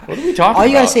What are we talking about? All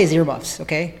you got to say is earmuffs,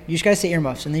 okay? You just got to say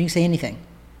earmuffs, and then you can say anything.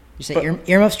 You say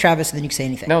earmuffs, Travis, and then you can say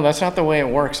anything. No, that's not the way it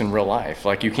works in real life.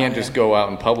 Like, you can't just go out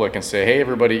in public and say, hey,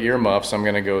 everybody, earmuffs. I'm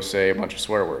going to go say a bunch of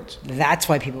swear words. That's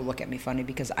why people look at me funny,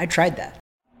 because I tried that.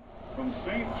 From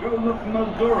St. Joseph,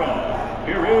 Missouri,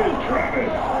 here is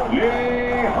Travis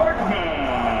Lee Hartman.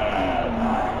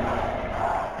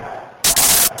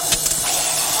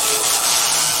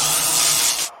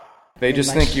 They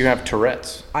just think you have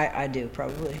Tourette's. I do,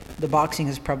 probably. The boxing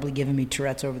has probably given me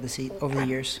Tourette's over the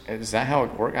years. Is that how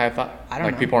it works? I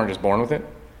don't know. People aren't just born with it?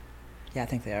 Yeah, I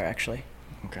think they are, actually.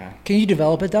 Okay. Can you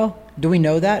develop it, though? Do we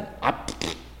know that?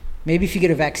 Maybe if you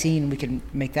get a vaccine, we can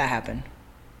make that happen.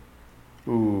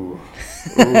 Ooh,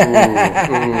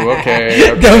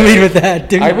 okay. Don't lead with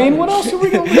that. I mean, what else are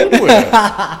we going to lead with?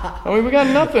 I mean, we got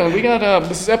nothing. We got,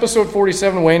 this is episode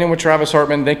 47, weighing in with Travis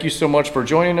Hartman. Thank you so much for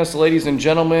joining us, ladies and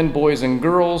gentlemen, boys and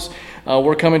girls.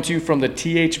 We're coming to you from the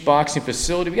TH Boxing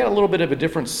facility. We got a little bit of a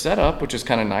different setup, which is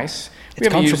kind of nice. It's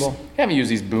comfortable. We haven't used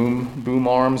these boom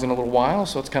arms in a little while,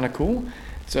 so it's kind of cool.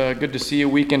 It's good to see you,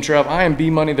 Weekend Trav. I am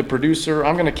B Money, the producer.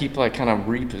 I'm going to keep kind of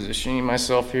repositioning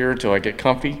myself here until I get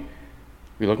comfy.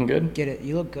 We looking good? Get it.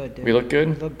 You look good, dude. We look good?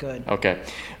 You look good. Okay.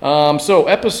 So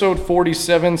episode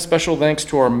 47, special thanks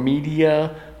to our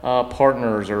media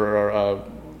partners, or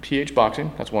PH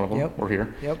Boxing, that's one of them. Yep. We're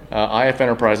here. Yep. IF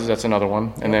Enterprises, that's another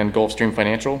one. And then Gulfstream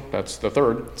Financial, that's the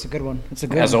third. It's a good one.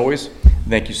 As always,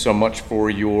 thank you so much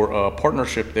for your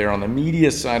partnership there on the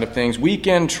media side of things.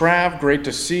 Weekend Trav, great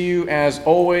to see you as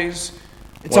always.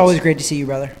 It's always great to see you,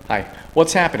 brother. Hi.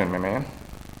 What's happening, my man?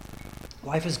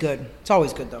 Life is good. It's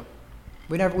always good, though.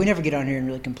 We never get on here and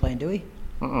really complain, do we?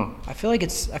 I feel like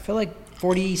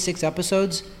 46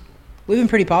 episodes. We've been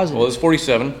pretty positive. Well, it's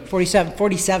 47. 47.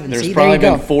 There's See, probably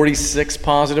there you been 46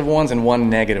 positive ones and one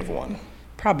negative one.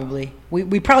 Probably.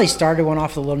 We probably started one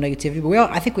off with a little negativity,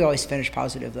 but I think we always finish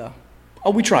positive, though.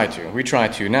 Oh, we try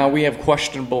to. Now we have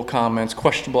questionable comments,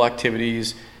 questionable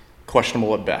activities,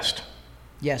 questionable at best.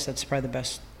 Yes, that's probably the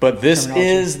best. But this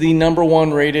is the number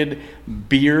one rated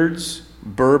beards,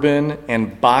 bourbon,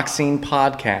 and boxing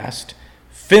podcast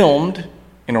filmed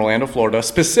in Orlando, Florida,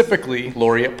 specifically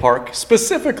Laureate Park,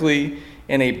 specifically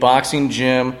in a boxing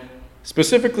gym,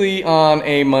 specifically on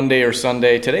a Monday or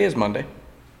Sunday. Today is Monday,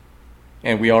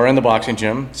 and we are in the boxing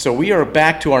gym. So we are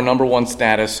back to our number one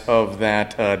status of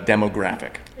that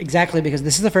demographic. Exactly, because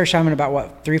this is the first time in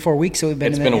about, 3-4 weeks that we've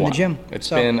been in the gym. It's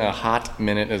been a hot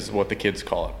minute is what the kids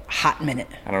call it. Hot minute.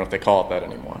 I don't know if they call it that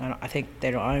anymore. I don't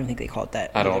think they call it that.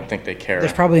 I don't think they care.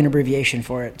 There's probably an abbreviation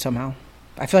for it somehow.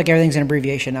 I feel like everything's an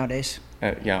abbreviation nowadays.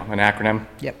 Yeah, an acronym?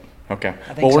 Yep. Okay.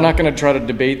 Well, we're not going to try to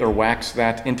debate or wax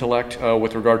that intellect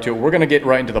with regard to it. We're going to get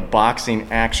right into the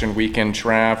boxing action. Weekend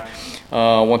Trav.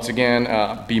 Once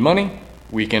again, B Money,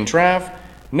 Weekend Trav.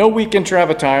 No Weekend Trav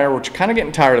attire. We're kind of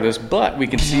getting tired of this, but we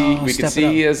can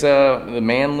see his the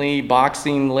manly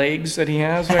boxing legs that he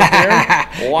has right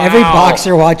there. Wow. Every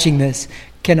boxer watching this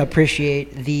can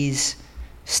appreciate these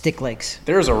stick legs.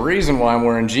 There's a reason why I'm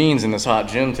wearing jeans in this hot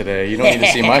gym today. You don't need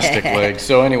to see my stick legs.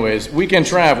 So anyways, Weekend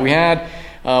Trav, we had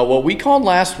what we called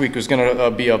last week was going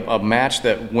to be a match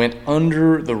that went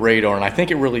under the radar, and I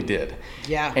think it really did.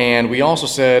 Yeah. And we also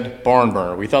said barn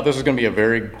burner. We thought this was going to be a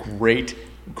very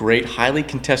great, highly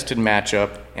contested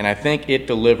matchup, and I think it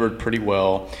delivered pretty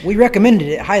well. We recommended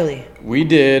it highly. We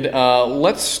did.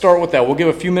 Let's start with that. We'll give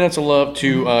a few minutes of love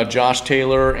to Josh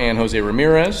Taylor and Jose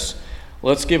Ramirez.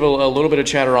 Let's give a little bit of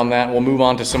chatter on that. We'll move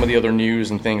on to some of the other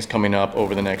news and things coming up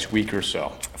over the next week or so.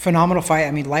 Phenomenal fight.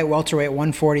 I mean, light welterweight,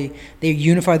 140. They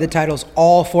unified the titles.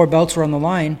 All 4 belts were on the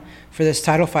line for this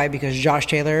title fight because Josh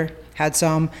Taylor had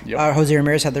some. Yep. Jose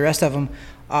Ramirez had the rest of them.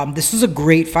 This was a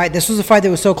great fight. This was a fight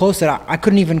that was so close that I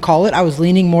couldn't even call it. I was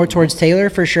leaning more towards Taylor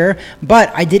for sure,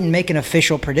 but I didn't make an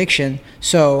official prediction.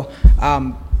 So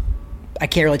I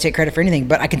can't really take credit for anything,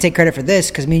 but I can take credit for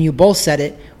this because me and you both said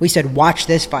it. We said, watch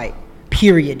this fight.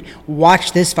 Period.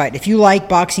 Watch this fight. If you like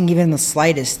boxing even in the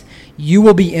slightest, you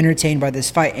will be entertained by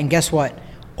this fight. And guess what?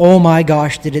 Oh my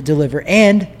gosh, did it deliver.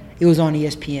 And it was on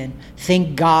ESPN.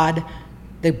 Thank God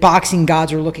the boxing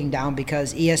gods are looking down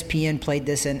because ESPN played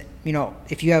this. And, you know,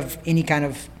 if you have any kind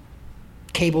of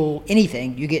cable,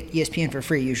 anything, you get ESPN for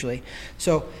free usually.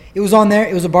 So it was on there.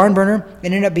 It was a barn burner.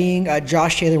 It ended up being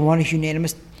Josh Taylor won a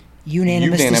unanimous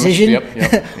decision. Yep.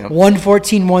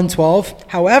 114-112.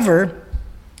 However,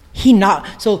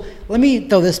 so let me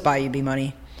throw this by you,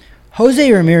 B-Money.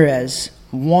 Jose Ramirez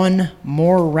won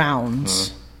more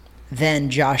rounds than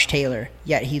Josh Taylor,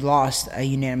 yet he lost a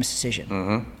unanimous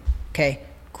decision. Okay,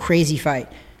 crazy fight.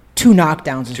 2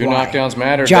 knockdowns is 2 why. knockdowns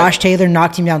mattered. Josh Taylor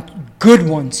knocked him down. Good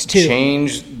ones, too.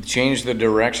 Changed the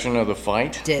direction of the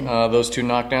fight. Did. Those 2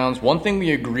 knockdowns. One thing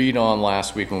we agreed on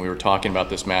last week when we were talking about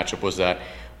this matchup was that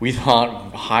we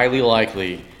thought highly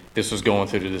likely this was going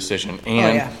through the decision,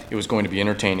 and it was going to be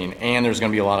entertaining, and there's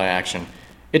going to be a lot of action.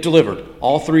 It delivered.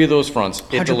 All 3 of those fronts,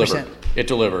 it 100%. delivered. It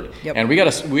delivered. Yep. And we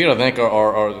got to thank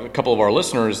a couple of our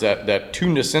listeners that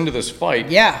tuned us into this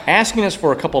fight, asking us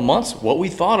for a couple months what we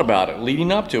thought about it,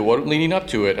 leading up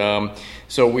to it.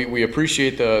 So we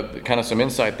appreciate the kind of some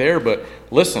insight there. But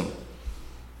listen,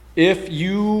 if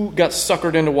you got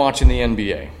suckered into watching the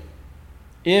NBA,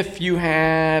 if you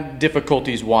had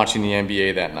difficulties watching the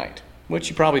NBA that night, which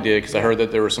you probably did because I heard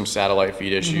that there were some satellite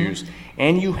feed issues,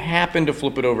 and you happened to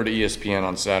flip it over to ESPN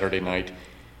on Saturday night,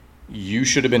 you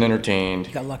should have been entertained.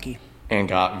 You got lucky. And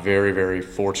got very, very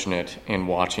fortunate in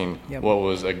watching what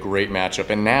was a great matchup.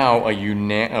 And now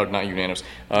not unanimous.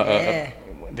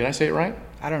 Did I say it right?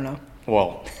 I don't know.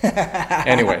 Well,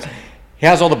 anyways, he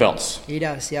has all the belts. He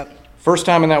does, yep. First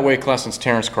time in that weight class since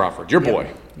Terrence Crawford, your boy,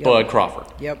 Bud Crawford.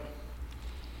 Yep.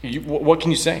 What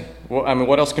can you say?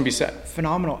 What else can be said?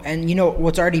 Phenomenal. And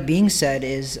what's already being said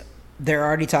is they're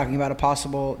already talking about a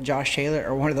possible Josh Taylor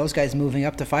or one of those guys moving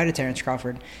up to fight a Terrence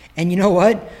Crawford. And you know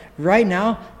what? Right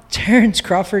now, Terrence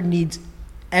Crawford needs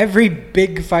every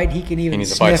big fight he can even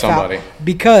needs to fight somebody. out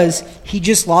because he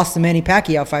just lost the Manny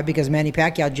Pacquiao fight because Manny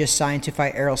Pacquiao just signed to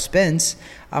fight Errol Spence.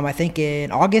 I think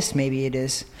in August maybe it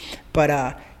is.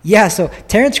 But so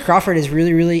Terrence Crawford is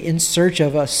really, really in search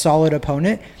of a solid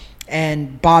opponent.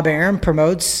 And Bob Arum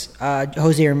promotes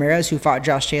Jose Ramirez, who fought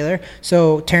Josh Taylor.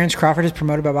 So Terrence Crawford is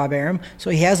promoted by Bob Arum. So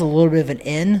he has a little bit of an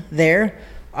in there.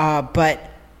 But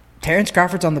Terrence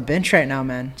Crawford's on the bench right now,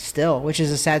 man, still, which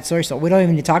is a sad story. So we don't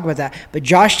even need to talk about that. But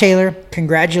Josh Taylor,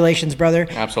 congratulations, brother.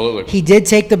 Absolutely. He did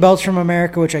take the belts from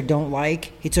America, which I don't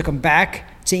like. He took them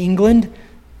back to England.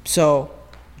 So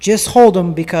just hold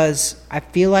them because I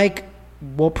feel like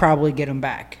we'll probably get them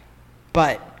back.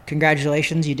 But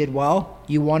congratulations, you did well.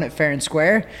 You won it fair and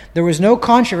square. There was no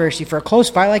controversy for a close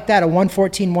fight like that, a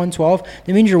 114-112.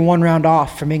 That means you're 1 round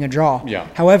off from being a draw. Yeah.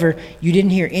 However, you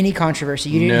didn't hear any controversy.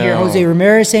 You didn't hear Jose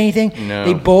Ramirez say anything. No.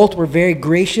 They both were very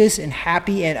gracious and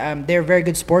happy, and they were very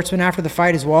good sportsmen after the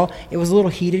fight as well. It was a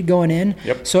little heated going in.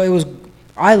 Yep. So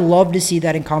I love to see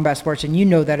that in combat sports, and you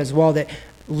know that as well, that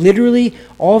literally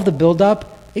all of the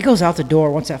build-up, it goes out the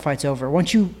door once that fight's over.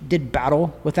 Once you did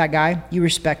battle with that guy, you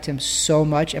respect him so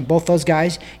much. And both those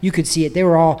guys, you could see it. They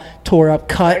were all tore up,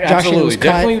 cut. Absolutely.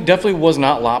 Josh was definitely was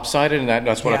not lopsided, and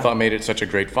that's what I thought made it such a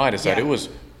great fight, is that it was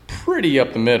pretty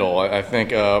up the middle. I think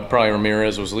probably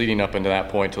Ramirez was leading up into that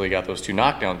point until he got those 2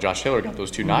 knockdowns. Josh Taylor got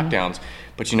those 2 knockdowns.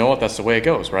 But you know what? That's the way it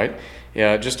goes, right?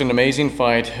 Yeah, just an amazing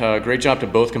fight. Great job to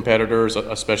both competitors,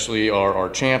 especially our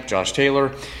champ, Josh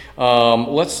Taylor.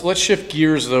 Let's shift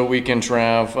gears, though, weekend,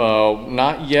 Trav.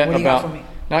 Not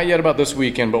yet about this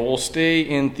weekend, but we'll stay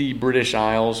in the British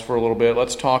Isles for a little bit.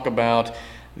 Let's talk about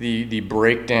the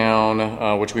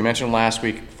breakdown, which we mentioned last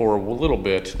week for a little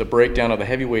bit, the breakdown of the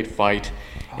heavyweight fight,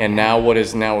 and now what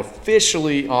is now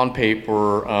officially on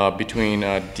paper between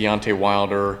Deontay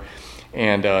Wilder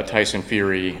and Tyson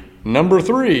Fury. Number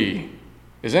 3.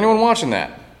 Is anyone watching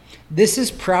that? This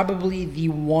is probably the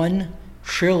one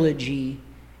trilogy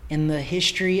in the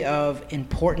history of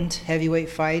important heavyweight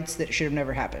fights that should have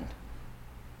never happened.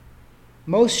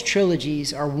 Most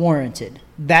trilogies are warranted.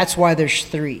 That's why there's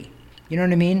 3. You know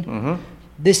what I mean? Mm-hmm.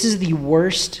 This is the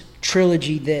worst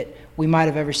trilogy that we might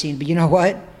have ever seen. But you know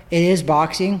what? It is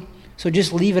boxing. So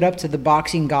just leave it up to the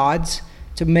boxing gods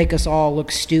to make us all look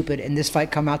stupid and this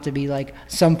fight come out to be like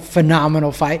some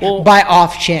phenomenal fight by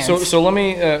off chance. So let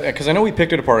me, because I know we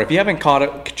picked it apart. If you haven't caught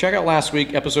it, check out last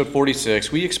week, episode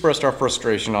 46. We expressed our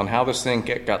frustration on how this thing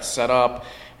got set up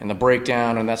and the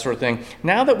breakdown and that sort of thing.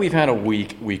 Now that we've had a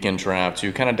weekend, Trav,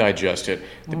 to kind of digest it,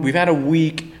 we've had a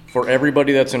week for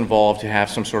everybody that's involved to have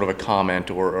some sort of a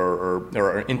comment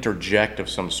or interject of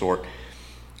some sort.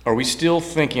 Are we still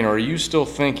thinking, or are you still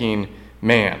thinking,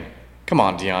 man, come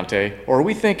on, Deontay? Or are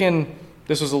we thinking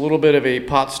this was a little bit of a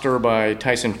pot stir by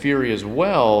Tyson Fury as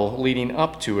well, leading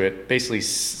up to it, basically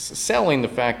selling the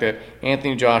fact that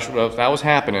Anthony Joshua, that was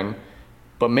happening,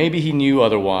 but maybe he knew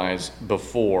otherwise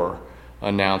before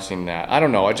announcing that? I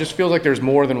don't know. It just feels like there's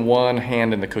more than one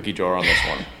hand in the cookie jar on this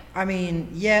one. I mean,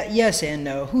 yes and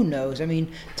no. Who knows? I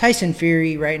mean, Tyson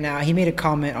Fury right now, he made a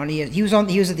comment on he was at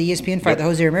the ESPN fight, the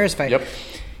Jose Ramirez fight. Yep.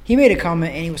 He made a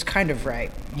comment and he was kind of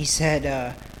right. He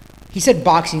said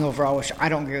boxing overall, which I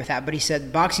don't agree with that, but he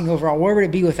said boxing overall, where would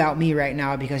it be without me right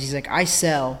now? Because he's like, I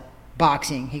sell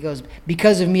boxing. He goes,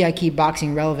 because of me, I keep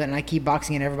boxing relevant and I keep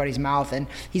boxing in everybody's mouth. And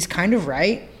he's kind of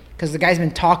right, because the guy's been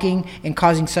talking and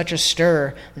causing such a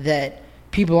stir that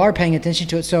people are paying attention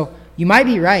to it. So you might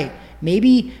be right.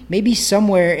 Maybe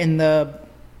somewhere in the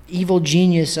evil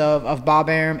genius of Bob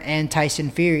Arum and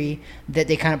Tyson Fury that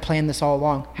they kind of planned this all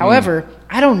along. However,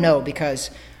 I don't know,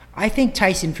 because I think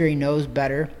Tyson Fury knows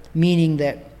better, meaning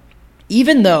that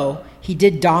even though he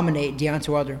did dominate Deontay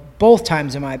Wilder both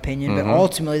times, in my opinion, but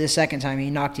ultimately the second time he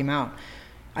knocked him out,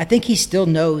 I think he still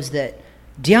knows that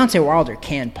Deontay Wilder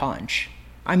can punch.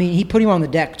 I mean, he put him on the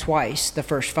deck twice the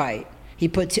first fight. He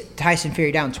put Tyson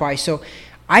Fury down twice. So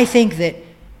I think that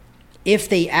if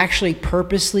they actually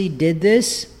purposely did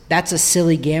this, that's a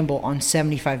silly gamble on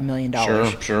 $75 million.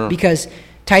 Sure. Because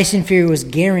Tyson Fury was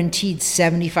guaranteed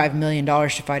 $75 million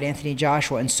to fight Anthony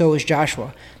Joshua, and so was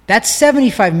Joshua. That's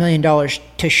 $75 million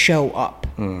to show up.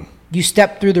 You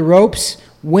step through the ropes,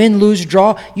 win, lose,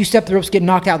 draw. You step through the ropes, get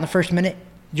knocked out in the first minute,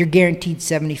 you're guaranteed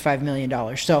 $75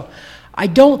 million. So I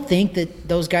don't think that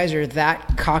those guys are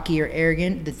that cocky or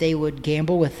arrogant that they would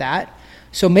gamble with that.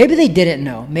 So maybe they didn't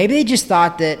know. Maybe they just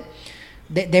thought that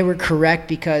they were correct,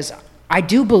 because I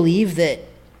do believe that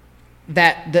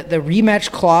the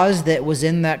rematch clause that was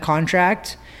in that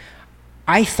contract,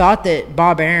 I thought that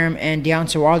Bob Arum and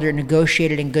Deontay Wilder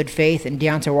negotiated in good faith, and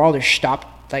Deontay Wilder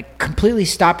completely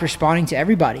stopped responding to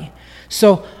everybody.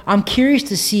 So I'm curious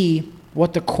to see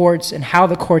what the courts and how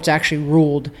the courts actually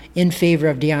ruled in favor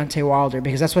of Deontay Wilder,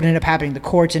 because that's what ended up happening. The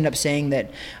courts ended up saying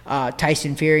that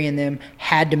Tyson Fury and them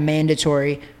had to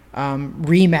mandatory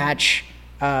rematch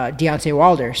Deontay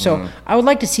Wilder. So I would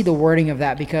like to see the wording of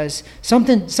that, because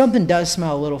something does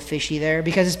smell a little fishy there,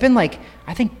 because it's been like,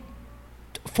 I think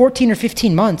 14 or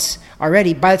 15 months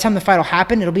already. By the time the fight will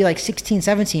happen, it'll be like 16,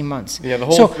 17 months. Yeah, the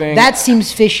whole thing. That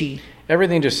seems fishy.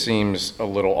 Everything just seems a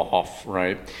little off,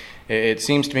 right? It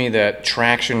seems to me that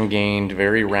traction gained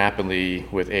very rapidly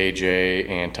with AJ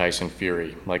and Tyson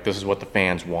Fury. Like, this is what the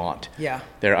fans want. Yeah.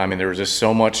 There was just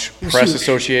so much press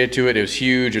associated to it. It was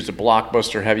huge. It was a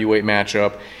blockbuster heavyweight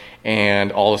matchup.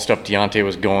 And all the stuff Deontay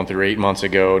was going through 8 months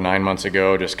ago, 9 months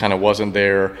ago, just kind of wasn't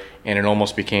there. And it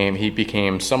almost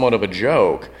became somewhat of a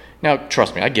joke. Now,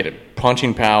 trust me, I get it.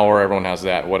 Punching power, everyone has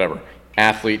that, whatever.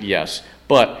 Athlete, yes.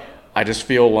 But I just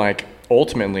feel like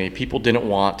ultimately people didn't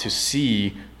want to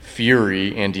see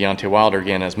Fury and Deontay Wilder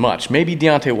again as much. Maybe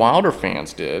Deontay Wilder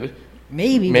fans did.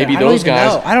 Maybe those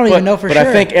guys. I don't even know for sure. But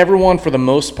I think everyone, for the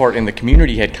most part, in the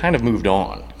community had kind of moved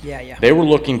on. Yeah. They were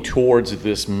looking towards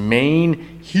this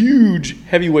main, huge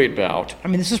heavyweight bout. I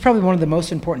mean, this is probably one of the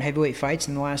most important heavyweight fights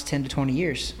in the last 10 to 20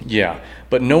 years. Yeah,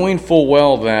 but knowing full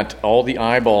well that all the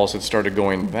eyeballs had started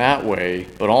going that way,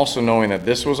 but also knowing that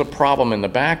this was a problem in the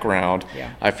background,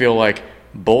 I feel like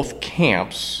both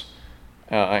camps,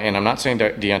 and I'm not saying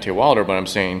Deontay Wilder, but I'm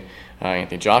saying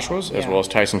Anthony Joshua's as well as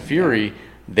Tyson Fury,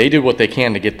 they did what they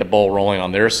can to get the ball rolling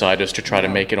on their side, just to try to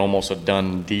make it almost a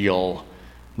done deal,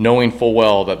 knowing full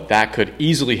well that could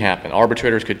easily happen.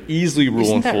 Arbitrators could easily rule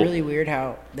Isn't in that full. really weird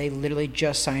how they literally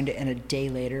just signed it and a day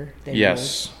later they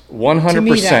Yes, ruled?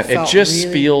 100%. It just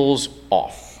really feels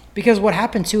off. Because what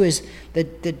happened too is the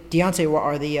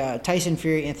Tyson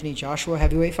Fury Anthony Joshua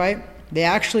heavyweight fight, they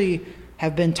actually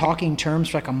have been talking terms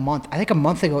for like a month. I think a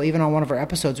month ago, even on one of our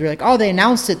episodes, we were like, oh, they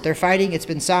announced it, they're fighting, it's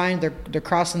been signed, they're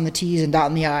crossing the T's and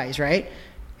dotting the I's, right?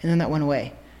 And then that went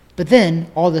away. But then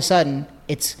all of a sudden,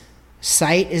 it's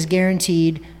site is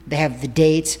guaranteed. They have the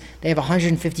dates. They have a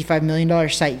 $155 million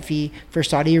site fee for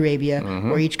Saudi Arabia,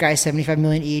 where each guy $75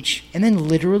 million each. And then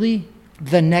literally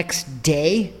the next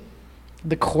day,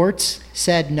 the courts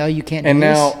said, no, you can't do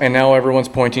this. And now everyone's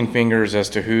pointing fingers as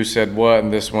to who said what,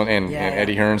 and this one, and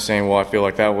Eddie Hearn saying, well, I feel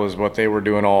like that was what they were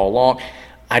doing all along.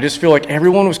 I just feel like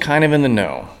everyone was kind of in the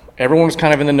know. Everyone was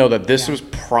kind of in the know that this was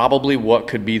probably what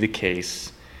could be the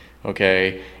case,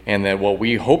 okay? And that what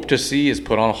we hope to see is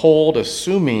put on hold,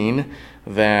 assuming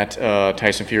that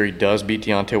Tyson Fury does beat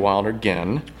Deontay Wilder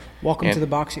again. Welcome to the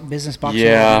business boxing.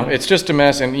 Yeah, it's just a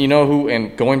mess. And you know who,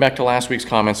 and going back to last week's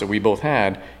comments that we both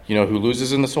had, you know who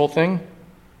loses in this whole thing?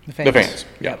 The fans. The fans.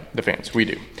 Yeah, the fans. We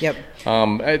do. Yep.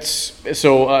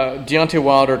 Deontay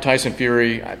Wilder, Tyson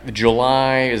Fury,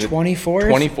 July, is it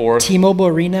 24th? 24th. T-Mobile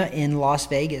Arena in Las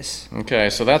Vegas. Okay,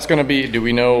 so that's going to be, do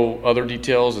we know other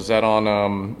details? Is that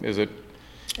on, is it?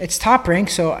 It's Top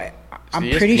Rank, so I'm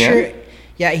pretty sure.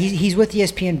 Yeah, he's with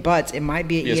ESPN, but it might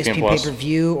be an ESPN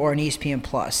pay-per-view or an ESPN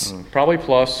Plus. Probably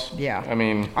Plus. Yeah. I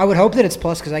mean, I would hope that it's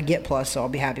Plus because I get Plus, so I'll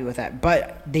be happy with that.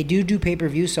 But they do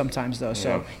pay-per-view sometimes, though,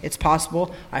 so it's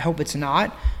possible. I hope it's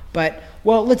not. But,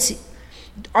 well, let's see.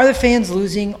 Are the fans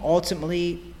losing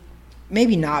ultimately?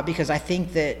 Maybe not, because I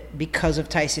think that because of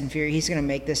Tyson Fury, he's going to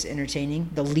make this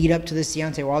entertaining. The lead-up to this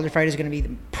Deontay Wilder fight is going to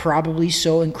be probably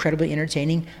so incredibly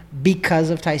entertaining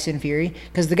because of Tyson Fury.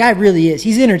 Because the guy really is.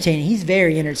 He's entertaining. He's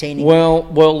very entertaining. Well,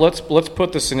 let's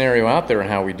put the scenario out there and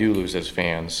how we do lose as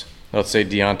fans. Let's say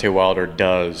Deontay Wilder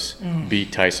does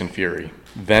beat Tyson Fury.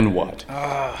 Then what?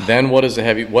 Then what is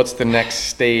what's the next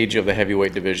stage of the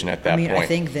heavyweight division at that point? I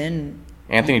think then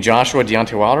Anthony Joshua,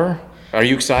 Deontay Wilder? Are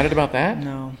you excited about that?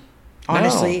 No.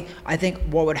 Honestly, I think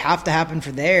what would have to happen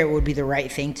for there would be the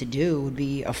right thing to do would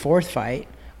be a fourth fight,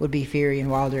 would be Fury and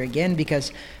Wilder again,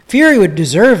 because Fury would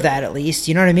deserve that at least,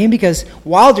 you know what I mean? Because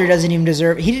Wilder didn't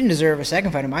deserve a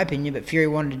second fight in my opinion, but Fury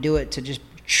wanted to do it to just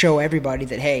show everybody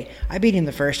that, hey, I beat him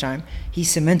the first time. He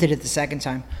cemented it the second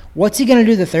time. What's he going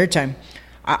to do the third time?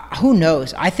 Who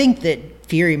knows? I think that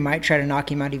Fury might try to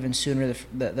knock him out even sooner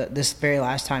this very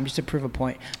last time just to prove a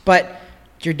point. But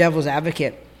your devil's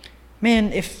advocate,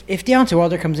 man, if Deontay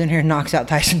Wilder comes in here and knocks out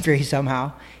Tyson Fury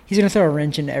somehow, he's going to throw a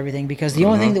wrench into everything because the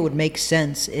only thing that would make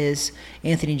sense is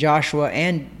Anthony Joshua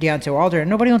and Deontay Wilder, and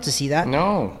nobody wants to see that.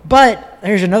 No. But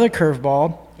here's another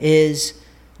curveball is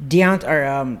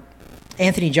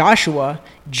Anthony Joshua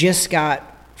just got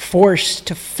forced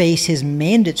to face his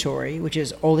mandatory, which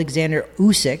is Alexander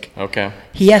Usyk. Okay.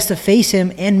 He has to face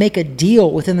him and make a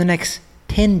deal within the next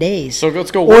 10 days. So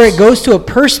let's go. Or it goes to a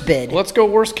purse bid. Let's go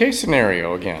worst case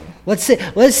scenario again. Let's say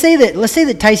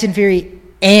that Tyson Fury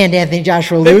and Anthony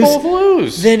Joshua lose. They both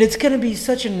lose. Then it's going to be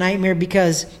such a nightmare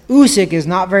because Usyk is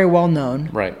not very well known.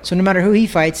 Right. So no matter who he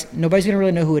fights, nobody's going to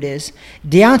really know who it is.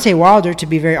 Deontay Wilder, to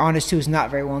be very honest, too, is not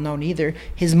very well known either.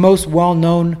 His most well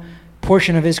known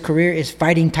portion of his career is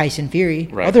fighting Tyson Fury.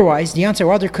 Right. Otherwise, Deontay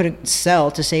Wilder couldn't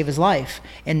sell to save his life.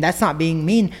 And that's not being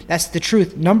mean. That's the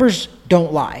truth. Numbers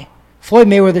don't lie. Floyd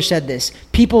Mayweather said this.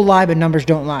 People lie, but numbers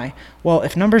don't lie. Well,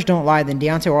 if numbers don't lie, then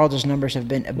Deontay Wilder's numbers have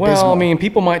been abysmal. Well, I mean,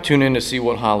 people might tune in to see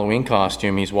what Halloween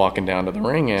costume he's walking down to the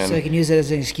ring in. So he can use it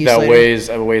as an excuse that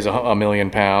later. weighs 1 million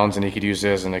pounds, and he could use it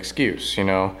as an excuse, you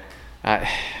know. I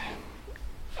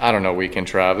don't know, Weekend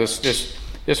Trav.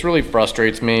 This really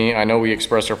frustrates me. I know we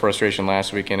expressed our frustration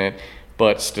last week in it,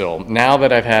 but still, now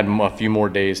that I've had a few more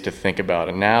days to think about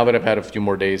it, now that I've had a few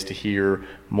more days to hear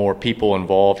more people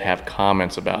involved have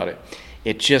comments about it,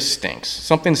 it just stinks.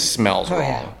 Something smells wrong.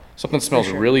 Yeah. Something smells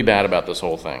really bad about this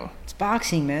whole thing. It's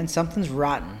boxing, man. Something's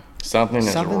rotten.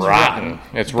 Something's rotten.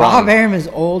 It's rotten. Bob Arum is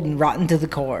old and rotten to the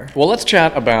core. Well, let's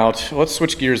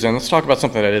switch gears in. Let's talk about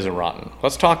something that isn't rotten.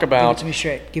 Let's talk about... Give it to me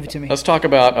straight. Give it to me. Let's talk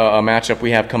about a matchup we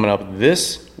have coming up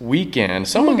this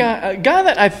weekend. A guy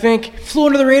that I think... flew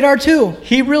under the radar, too.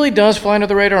 He really does fly under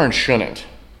the radar and shouldn't.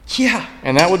 Yeah.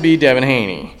 And that would be Devin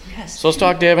Haney. Yes. So let's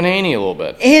talk Devin Haney a little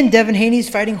bit. And Devin Haney's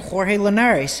fighting Jorge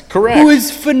Linares. Correct. Who is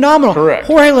phenomenal. Correct.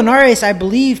 Jorge Linares, I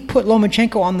believe, put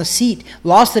Lomachenko on the seat.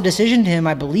 Lost the decision to him,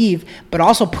 I believe, but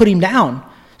also put him down.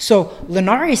 So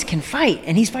Linares can fight,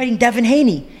 and he's fighting Devin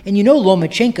Haney. And you know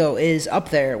Lomachenko is up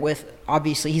there with,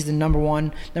 obviously, he's the number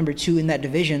 1, number 2 in that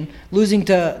division. Losing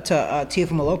to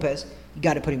Teofimo Lopez, you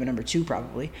got to put him at number 2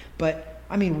 probably. But,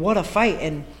 I mean, what a fight.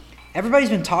 And everybody's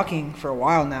been talking for a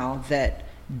while now that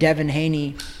Devin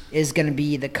Haney is going to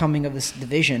be the coming of this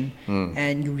division,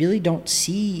 and you really don't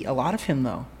see a lot of him,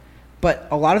 though. But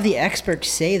a lot of the experts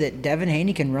say that Devin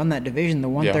Haney can run that division, the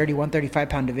 130,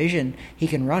 135-pound division. He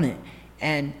can run it.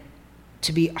 And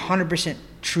to be 100%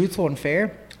 truthful and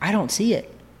fair, I don't see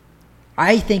it.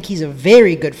 I think he's a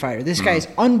very good fighter. This guy is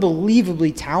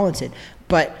unbelievably talented.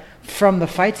 But from the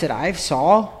fights that I've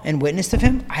saw and witnessed of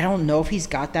him, I don't know if he's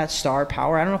got that star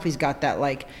power. I don't know if he's got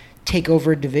that, take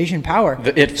over division power.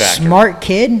 The it factor. Smart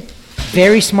kid,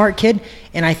 very smart kid,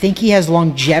 and I think he has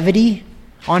longevity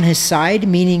on his side,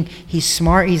 meaning he's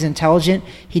smart, he's intelligent,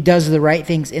 he does the right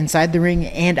things inside the ring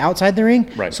and outside the ring.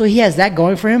 Right. So he has that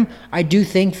going for him. I do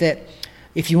think that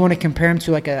if you want to compare him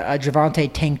to a Gervonta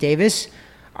Tank Davis,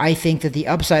 I think that the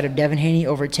upside of Devin Haney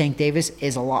over Tank Davis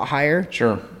is a lot higher.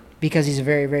 Sure. Because he's a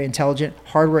very, very intelligent,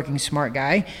 hardworking, smart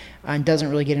guy and doesn't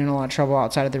really get in a lot of trouble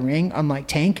outside of the ring, unlike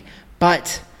Tank.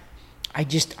 But I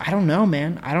don't know,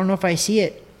 man. I don't know if I see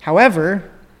it.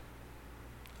 However,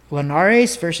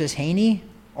 Linares versus Haney,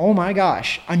 oh my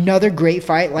gosh. Another great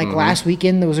fight. Last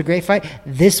weekend, there was a great fight.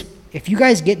 If you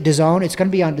guys get DAZN, it's going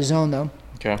to be on DAZN, though.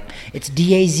 Okay. It's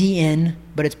DAZN,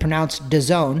 but it's pronounced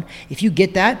DAZN. If you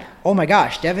get that, oh my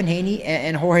gosh, Devin Haney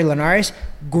and Jorge Linares,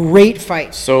 great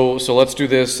fight. So let's do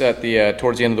this at the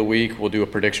towards the end of the week. We'll do a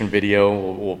prediction video.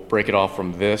 We'll break it off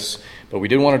from this. But we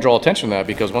did want to draw attention to that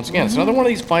because, once again, it's another one of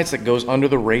these fights that goes under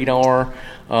the radar.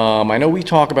 I know we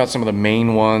talk about some of the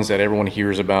main ones that everyone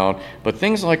hears about, but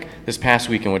things like this past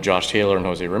weekend with Josh Taylor and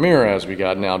Jose Ramirez, we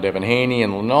got now Devin Haney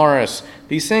and Linares.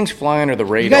 These things fly under the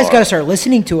radar. You guys got to start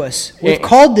listening to us. We've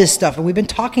called this stuff, and we've been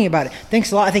talking about it.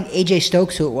 Thanks a lot. I think AJ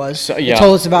Stokes, who it was,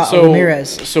 told us about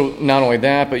Ramirez. So not only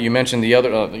that, but you mentioned the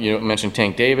other. You mentioned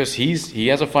Tank Davis. He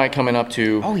has a fight coming up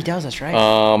too. Oh, he does. That's right.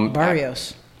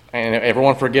 Barrios. And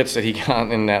everyone forgets that he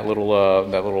got in that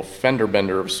little fender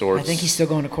bender of sorts. I think he's still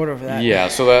going to court over that. Yeah,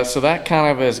 so that kind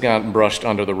of has gotten brushed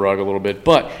under the rug a little bit.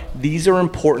 But these are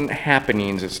important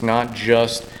happenings. It's not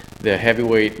just the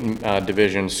heavyweight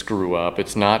division screw up.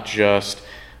 It's not just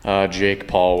Jake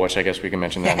Paul, which I guess we can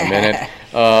mention that in a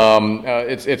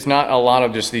minute. It's not a lot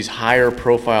of just these higher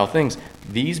profile things.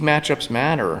 These matchups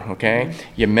matter, okay? Mm-hmm.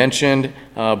 You mentioned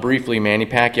briefly Manny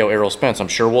Pacquiao, Errol Spence. I'm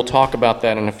sure we'll talk about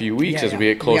that in a few weeks as we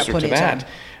get closer to that.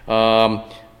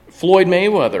 Floyd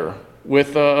Mayweather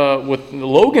with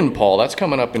Logan Paul. That's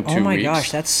coming up in 2 weeks. Oh my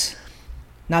gosh, that's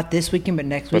not this weekend, but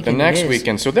next weekend. But the next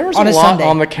weekend. So there's a lot Sunday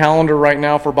on the calendar right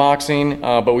now for boxing,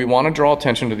 but we want to draw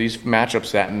attention to these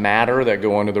matchups that matter, that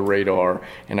go under the radar.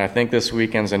 And I think this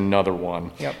weekend's another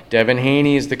one. Yep. Devin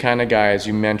Haney is the kind of guy, as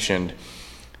you mentioned.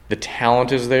 The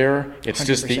talent is there. It's 100%.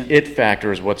 Just the it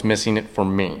factor is what's missing it for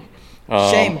me.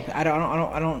 Shame.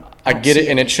 I get it,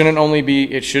 and it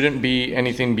shouldn't be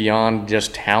anything beyond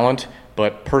just talent,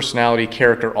 but personality,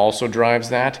 character also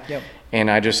drives that. Yep.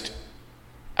 And I just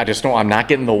don't. I'm not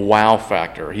getting the wow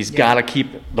factor. He's got to keep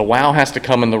the wow has to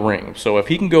come in the ring. So if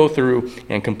he can go through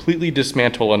and completely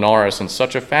dismantle Linares in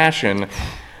such a fashion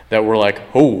that we're like,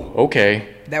 oh, okay.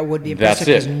 That would be impressive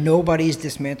because nobody's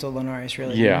dismantled Linares,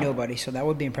 really. Yeah. Nobody. So that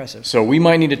would be impressive. So we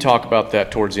might need to talk about that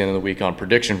towards the end of the week on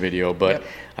prediction video, but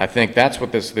I think that's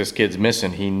what this kid's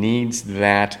missing. He needs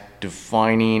that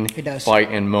defining fight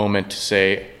and moment to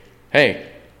say, hey,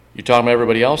 you talking about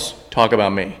everybody else? Talk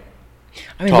about me.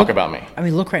 Talk about me. I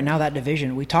mean, look right now, that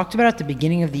division. We talked about it at the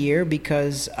beginning of the year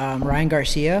because Ryan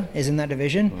Garcia is in that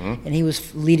division, and he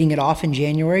was leading it off in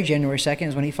January. January 2nd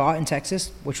is when he fought in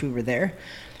Texas, which we were there.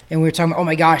 And we were talking about, oh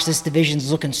my gosh, this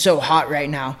division's looking so hot right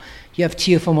now. You have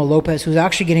Teofimo Lopez, who's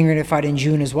actually getting ready to fight in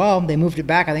June as well. They moved it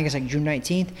back. I think it's like June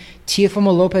 19th.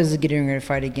 Teofimo Lopez is getting ready to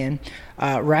fight again.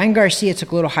 Ryan Garcia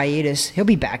took a little hiatus. He'll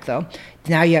be back, though.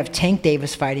 Now you have Tank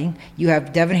Davis fighting. You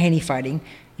have Devin Haney fighting.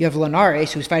 You have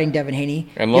Linares, who's fighting Devin Haney.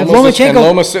 And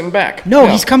Loma's sitting back. No,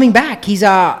 he's coming back.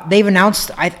 They've announced,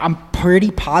 I'm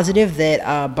pretty positive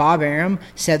that Bob Arum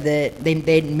said that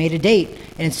they made a date,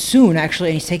 and it's soon, actually,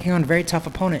 and he's taking on a very tough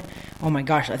opponent. Oh, my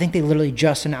gosh. I think they literally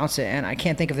just announced it, and I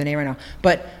can't think of the name right now.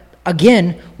 But,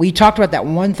 again, we talked about that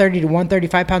 130 to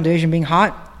 135-pound division being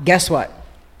hot. Guess what?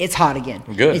 It's hot again.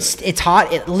 Good. It's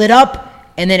hot. It lit up.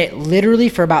 And then it literally,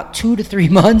 for about 2 to 3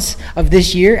 months of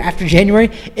this year, after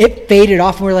January, it faded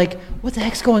off. And we're like, what the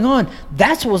heck's going on?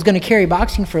 That's what was going to carry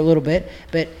boxing for a little bit.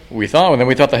 But we thought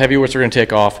the heavyweights were going to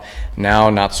take off. Now,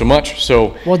 not so much.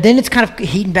 So well, then it's kind of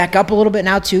heating back up a little bit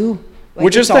now, too.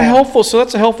 Which is helpful. So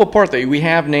that's a helpful part, that we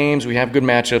have names, we have good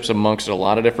matchups amongst a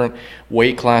lot of different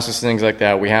weight classes, things like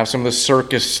that. We have some of the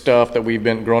circus stuff that we've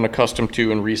been grown accustomed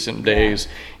to in recent days,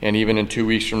 and even in 2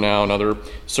 weeks from now, another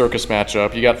circus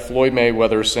matchup. You got Floyd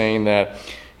Mayweather saying that,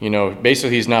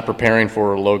 basically he's not preparing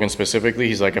for Logan specifically.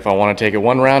 He's like, if I want to take it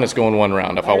 1 round, it's going 1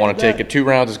 round. If I want to take it 2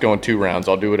 rounds, it's going 2 rounds.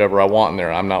 I'll do whatever I want in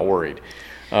there. I'm not worried.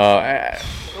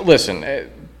 Listen.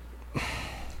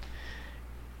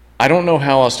 I don't know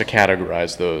how else to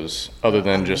categorize those other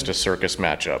than just a circus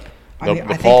matchup.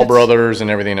 The Paul brothers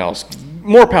and everything else.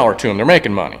 More power to them. They're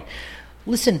making money.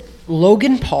 Listen,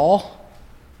 Logan Paul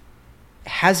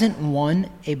hasn't won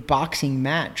a boxing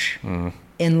match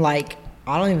in I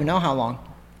don't even know how long.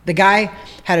 The guy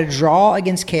had a draw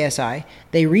against KSI.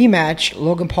 They rematched.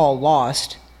 Logan Paul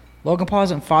lost. Logan Paul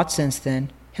hasn't fought since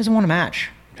then. He hasn't won a match.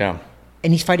 Yeah.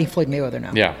 And he's fighting Floyd Mayweather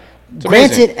now. Yeah.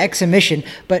 Granted, exhibition,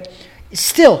 but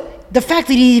still, the fact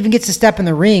that he even gets to step in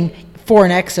the ring for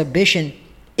an exhibition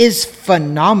is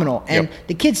phenomenal. And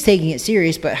the kid's taking it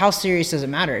serious, but how serious does it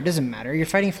matter? It doesn't matter. You're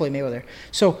fighting Floyd Mayweather.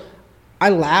 So I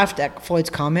laughed at Floyd's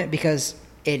comment because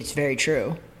it's very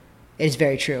true. It is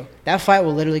very true. That fight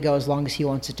will literally go as long as he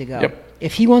wants it to go. Yep.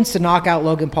 If he wants to knock out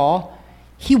Logan Paul,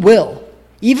 he will.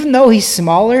 Even though he's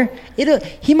smaller,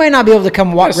 he might not be able to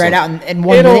walk right out in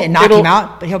 1 minute and knock him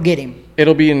out, but he'll get him.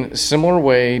 It'll be in a similar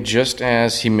way, just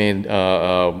as he made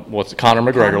Conor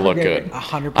McGregor look good.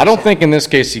 100%. I don't think in this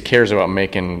case he cares about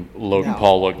making Logan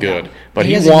Paul look good, but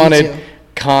he wanted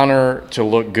Conor to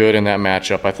look good in that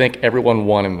matchup. I think everyone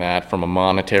won in that from a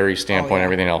monetary standpoint and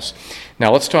everything else.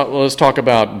 Now let's talk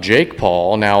about Jake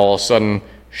Paul. Now all of a sudden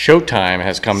Showtime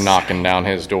has come knocking down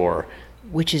his door.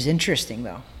 Which is interesting,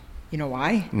 though. You know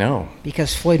why? No.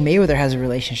 Because Floyd Mayweather has a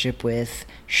relationship with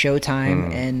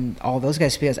Showtime and all those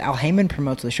guys, because Al Heyman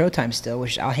promotes the Showtime still,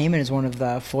 which Al Heyman is one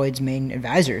of Floyd's main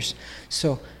advisors.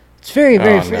 So it's very,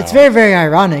 very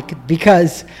ironic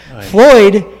because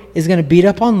Floyd is going to beat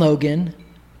up on Logan,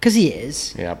 because he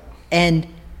is. Yep. And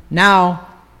Now,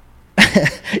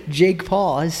 Jake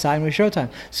Paul has signed with Showtime.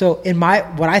 So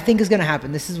what I think is going to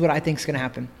happen, this is what I think is going to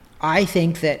happen. I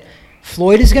think that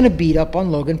Floyd is going to beat up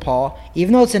on Logan Paul.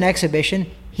 Even though it's an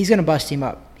exhibition, he's going to bust him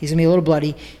up. He's going to be a little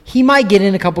bloody. He might get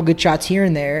in a couple good shots here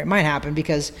and there. It might happen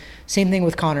because same thing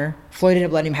with Conor. Floyd ended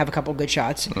up letting him have a couple good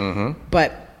shots. Mm-hmm.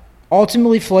 But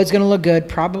ultimately, Floyd's going to look good,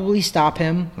 probably stop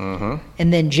him. Mm-hmm.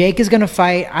 And then Jake is going to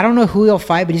fight. I don't know who he'll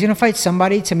fight, but he's going to fight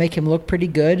somebody to make him look pretty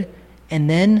good. And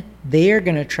then they are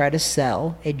going to try to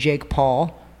sell a Jake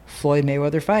Paul-Floyd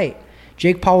Mayweather fight.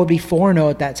 Jake Paul would be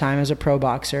 4-0 at that time as a pro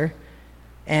boxer.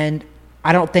 And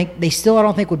I don't think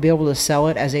would be able to sell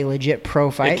it as a legit pro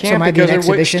fight. It can't, so it might be an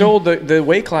exhibition. The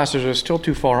weight classes are still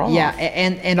too far off. Yeah,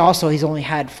 and also he's only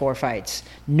had 4 fights.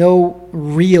 No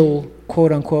real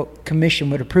quote-unquote commission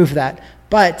would approve that.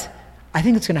 But I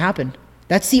think it's going to happen.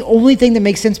 That's the only thing that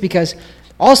makes sense because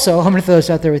also, I'm going to throw this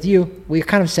out there with you. We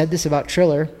kind of said this about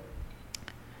Triller.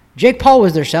 Jake Paul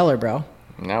was their seller, bro.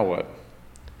 Now what?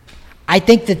 I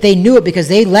think that they knew it because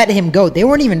they let him go. They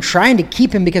weren't even trying to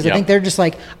keep him because I think they're just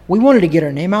like, we wanted to get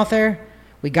our name out there.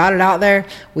 We got it out there.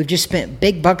 We've just spent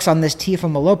big bucks on this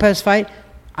Teofimo Lopez fight.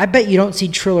 I bet you don't see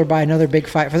Triller buy another big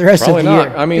fight for the rest of the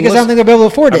year. I mean, because I don't think they'll be able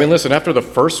to afford it. I mean, listen, after the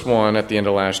first one at the end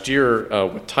of last year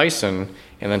with Tyson,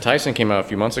 and then Tyson came out a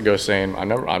few months ago saying,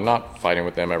 I'm not fighting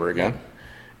with them ever again. Yeah.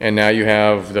 And now you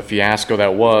have the fiasco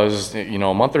that was, a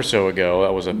month or so ago.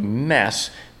 That was a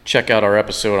mess. Check out our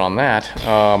episode on that.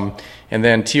 And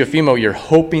then Teofimo, you're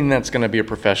hoping that's going to be a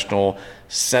professional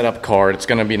setup card. It's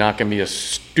not going to be a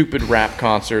stupid rap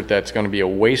concert that's going to be a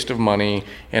waste of money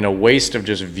and a waste of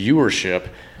just viewership.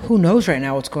 Who knows right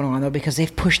now what's going on, though, because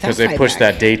they've pushed that Because they pushed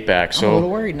that date back. So I'm a little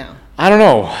worried now. I don't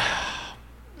know.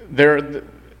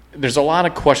 There's a lot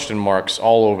of question marks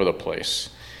all over the place.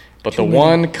 But the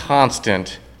one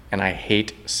constant, and I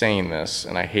hate saying this,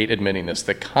 and I hate admitting this,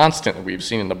 the constant that we've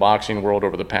seen in the boxing world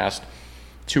over the past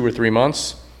 2 or 3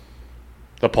 months,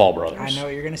 the Paul brothers. I know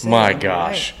what you're going to say. My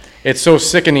gosh. Right. It's so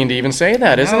sickening to even say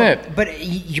that, isn't it? But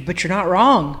you're not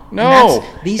wrong. No.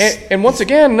 And once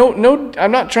again, no,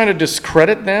 I'm not trying to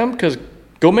discredit them because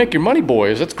go make your money,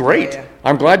 boys. That's great. Yeah.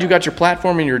 I'm glad you got your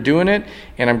platform and you're doing it,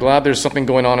 and I'm glad there's something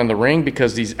going on in the ring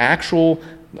because these actual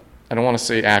 – I don't want to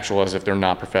say actual as if they're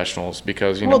not professionals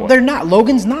because, know what? They're not.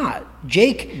 Logan's not.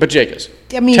 Jake. But Jake is.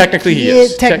 I mean, technically he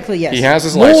is. Technically, yes. He has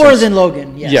his license. More than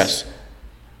Logan, yes. Yes.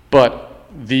 But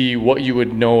what you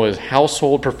would know as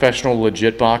household professional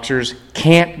legit boxers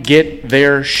can't get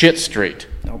their shit straight.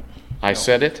 Nope. I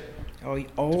said it.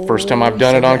 Oh, first time I've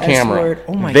done it on camera.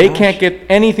 Oh my they gosh. Can't get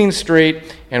anything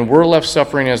straight, and we're left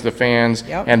suffering as the fans.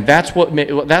 Yep. And that's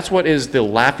what is the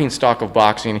laughing stock of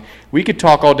boxing. We could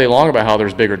talk all day long about how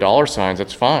there's bigger dollar signs.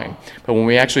 That's fine. But when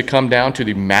we actually come down to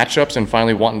the matchups and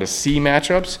finally wanting to see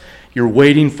matchups, you're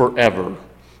waiting forever.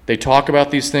 They talk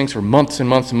about these things for months and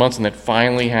months and months, and that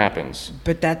finally happens.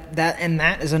 But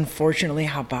that is unfortunately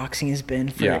how boxing has been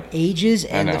for ages.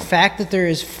 And the fact that there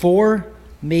is 4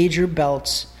 major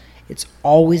belts, it's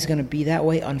always going to be that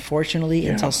way, unfortunately,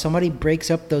 until somebody breaks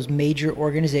up those major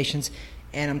organizations.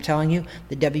 And I'm telling you,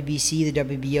 the WBC, the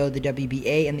WBO, the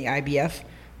WBA, and the IBF.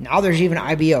 Now there's even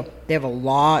IBO. They have a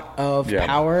lot of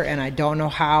power, and I don't know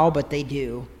how, but they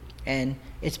do. And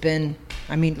it's been,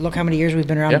 look how many years we've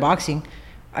been around boxing.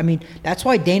 That's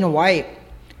why Dana White,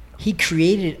 he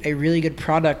created a really good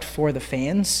product for the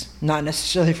fans, not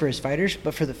necessarily for his fighters,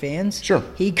 but for the fans. Sure.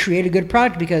 He created a good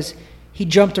product because he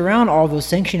jumped around all those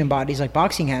sanctioning bodies like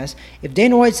boxing has. If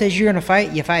Dana White says you're going to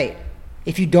fight, you fight.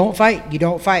 If you don't fight, you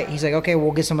don't fight. He's like, okay,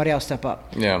 we'll get somebody else step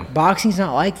up. Yeah. Boxing's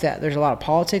not like that. There's a lot of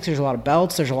politics. There's a lot of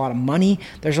belts. There's a lot of money.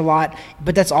 There's a lot.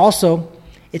 But that's also,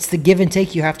 it's the give and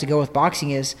take you have to go with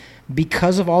boxing is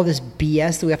because of all this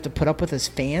BS that we have to put up with as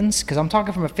fans, because I'm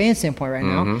talking from a fan standpoint right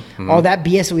now, all that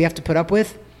BS that we have to put up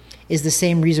with is the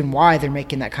same reason why they're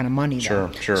making that kind of money. Sure.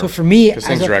 So for me,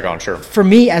 things drag on, for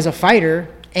me as a fighter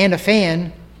and a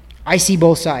fan, I see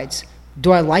both sides.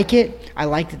 Do I like it? I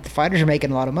like that the fighters are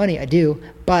making a lot of money. I do.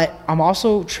 But I'm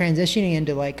also transitioning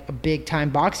into like a big-time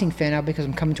boxing fan now because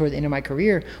I'm coming toward the end of my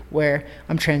career where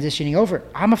I'm transitioning over.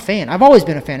 I'm a fan. I've always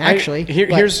been a fan, actually.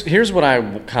 Here's what I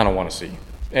kind of want to see.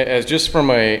 As just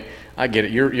from I get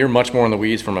it. You're much more in the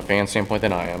weeds from a fan standpoint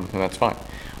than I am, and that's fine.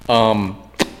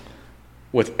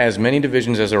 With as many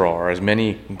divisions as there are, as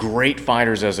many great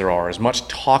fighters as there are, as much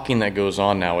talking that goes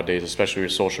on nowadays, especially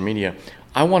with social media,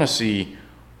 I want to see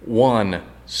one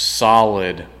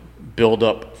solid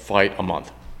build-up fight a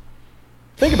month.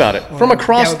 Think about it. From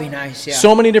across that would be nice, yeah.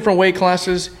 So many different weight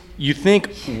classes, you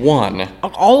think one.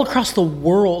 All across the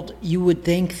world, you would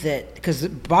think that, because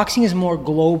boxing is more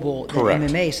global than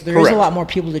MMA, so there is a lot more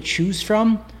people to choose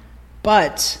from,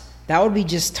 but That would be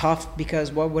just tough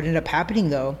because what would end up happening,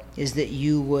 though, is that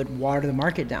you would water the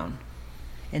market down.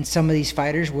 And some of these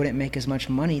fighters wouldn't make as much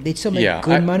money. They'd still make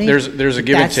good money. There's a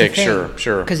give and take, sure.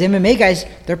 Because MMA guys,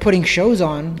 they're putting shows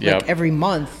on like every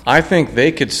month. I think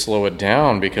they could slow it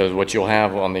down because what you'll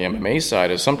have on the MMA side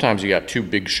is sometimes you got 2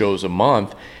 big shows a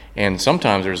month, and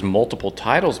sometimes there's multiple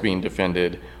titles being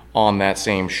defended on that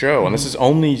same show. Mm-hmm. And this is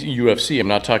only UFC. I'm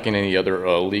not talking any other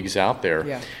leagues out there.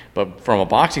 Yeah. But from a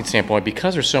boxing standpoint,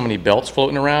 because there's so many belts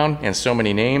floating around and so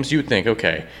many names, you would think,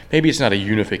 okay, maybe it's not a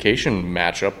unification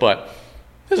matchup, but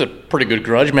there's a pretty good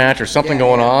grudge match or something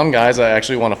going on. Guys that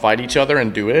actually want to fight each other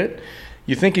and do it.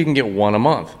 You think you can get 1 a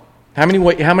month. How many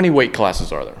weight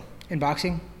classes are there? In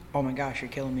boxing? Oh my gosh,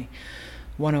 you're killing me.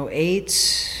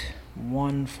 108,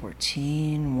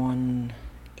 114,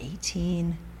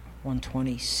 118,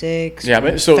 126. Yeah,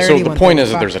 but so the point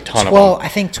is that there's a ton of them. Well, I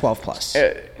think 12 plus.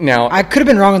 Now I could have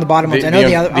been wrong on the bottom ones. I know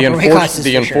the other weight classes.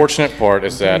 The unfortunate part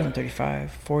is that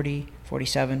 135, 40,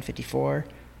 47, 54,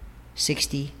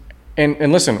 60.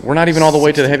 And listen, we're not even all the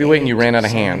way to the heavyweight, and you ran out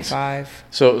of hands. 75.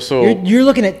 So you're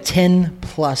looking at 10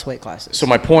 plus weight classes. So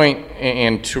my point,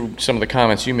 and to some of the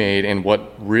comments you made, and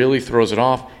what really throws it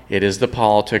off, it is the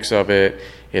politics of it.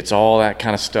 It's all that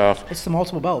kind of stuff. It's the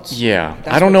multiple belts. Yeah,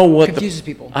 I don't know what confuses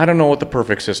people. I don't know what the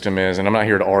perfect system is, and I'm not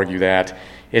here to argue that.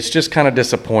 It's just kind of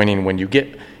disappointing when you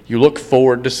look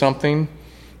forward to something,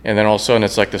 and then all of a sudden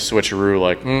it's like the switcheroo.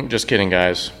 Like, just kidding,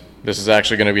 guys. This is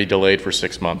actually going to be delayed for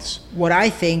 6 months. What I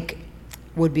think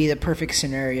would be the perfect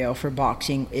scenario for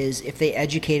boxing is if they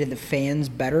educated the fans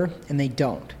better, and they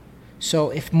don't.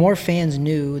 So if more fans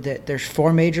knew that there's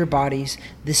 4 major bodies,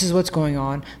 this is what's going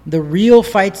on. The real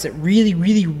fights that really,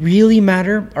 really, really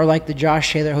matter are like the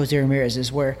Josh Taylor, Jose Ramirez,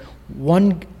 is where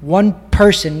one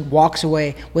person walks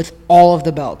away with all of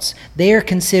the belts. They are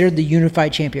considered the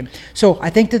unified champion. So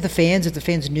I think that if the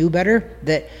fans knew better,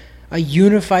 that a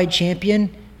unified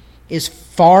champion is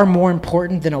far more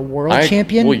important than a world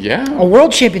champion. Well, yeah. A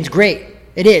world champion's great.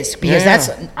 It is, because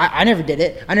I never did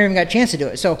it. I never even got a chance to do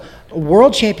it. So a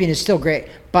world champion is still great.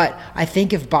 But I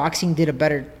think if boxing had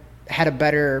a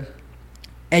better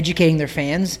educating their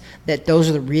fans, that those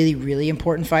are the really, really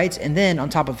important fights. And then on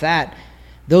top of that,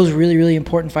 those really, really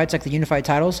important fights like the unified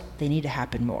titles, they need to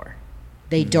happen more.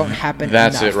 They don't happen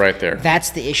enough. That's it right there. That's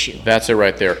the issue. That's it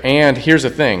right there. And here's the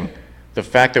thing. The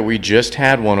fact that we just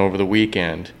had one over the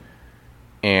weekend,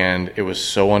 and it was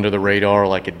so under the radar,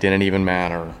 like it didn't even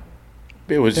matter.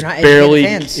 It was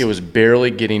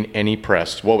barely getting any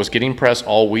press. What was getting press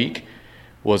all week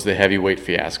was the heavyweight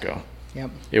fiasco.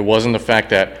 Yep. It wasn't the fact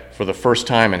that for the first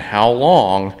time in how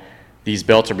long these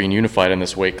belts are being unified in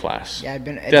this weight class. Yeah, it's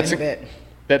been a bit.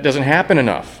 That doesn't happen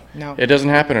enough. No. It doesn't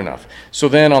happen enough. So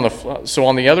then on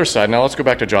the other side, now let's go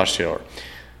back to Josh Taylor.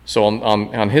 So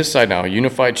on his side now,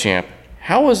 unified champ,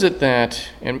 how is it that,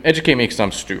 and educate me because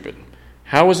I'm stupid,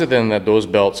 how is it then that those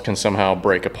belts can somehow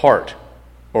break apart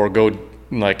or go,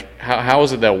 like, how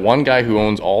is it that one guy who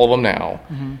owns all of them now,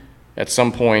 at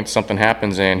some point something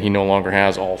happens and he no longer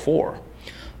has all 4?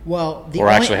 Well,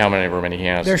 actually however many he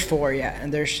has. There's 4, yeah,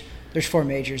 and there's 4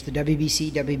 majors: the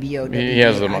WBC, WBO, WBA, he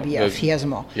has them, IBF. He has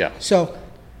them all. Yeah. So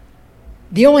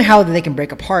the only how that they can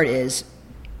break apart is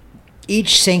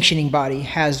each sanctioning body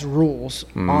has rules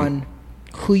on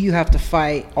who you have to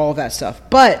fight, all that stuff.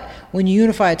 But when you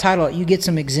unify a title, you get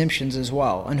some exemptions as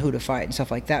well on who to fight and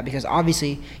stuff like that, because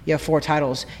obviously you have 4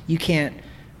 titles. You can't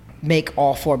make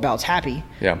all 4 belts happy.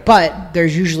 Yeah. But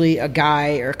there's usually a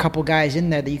guy or a couple guys in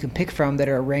there that you can pick from that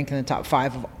are ranked in the top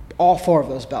 5 of all 4 of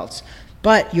those belts.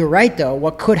 But you're right, though.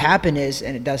 What could happen is,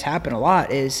 and it does happen a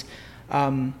lot, is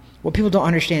what people don't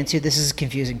understand, too, this is a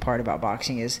confusing part about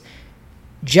boxing, is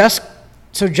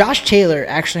so Josh Taylor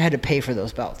actually had to pay for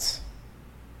those belts.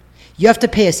 You have to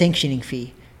pay a sanctioning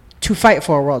fee to fight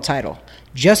for a world title.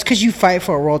 Just because you fight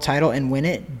for a world title and win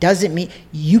it doesn't mean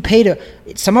you pay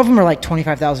some of them are like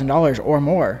 $25,000 or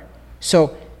more.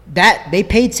 So that they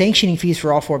paid sanctioning fees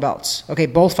for all 4 belts. Okay,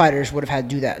 both fighters would have had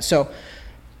to do that. So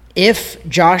if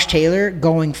Josh Taylor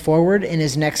going forward in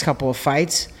his next couple of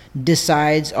fights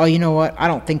decides, oh, you know what, I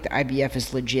don't think the IBF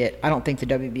is legit, I don't think the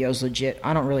WBO is legit,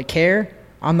 I don't really care,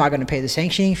 I'm not going to pay the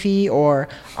sanctioning fee, or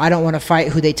I don't want to fight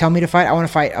who they tell me to fight, I want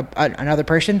to fight another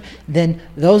person, then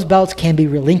those belts can be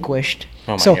relinquished.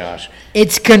 Oh my gosh.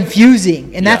 It's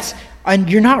confusing. And and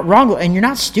you're not wrong, and you're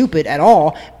not stupid at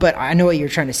all, but I know what you're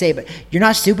trying to say, but you're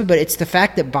not stupid, but it's the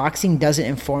fact that boxing doesn't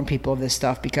inform people of this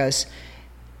stuff, because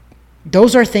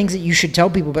those are things that you should tell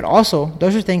people, but also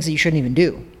those are things that you shouldn't even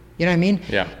do. You know what I mean?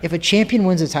 Yeah. If a champion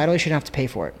wins a title, you shouldn't have to pay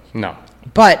for it. No.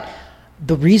 But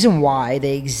the reason why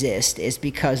they exist is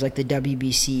because, like, the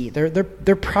WBC,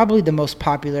 they're probably the most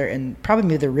popular and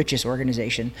probably the richest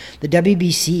organization. The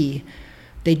WBC,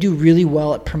 they do really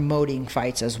well at promoting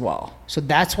fights as well. So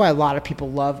that's why a lot of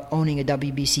people love owning a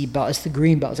WBC belt. It's the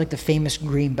green belt. It's like the famous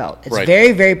green belt. It's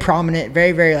very, very prominent,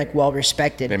 very, very, like, well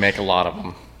respected. They make a lot of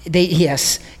them.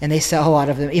 And they sell a lot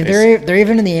of them. They're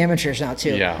even in the amateurs now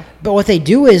too. Yeah. But what they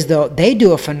do is, though, they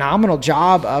do a phenomenal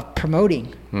job of promoting.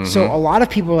 Mm-hmm. So a lot of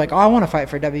people are like, oh, I want to fight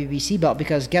for a WBC belt,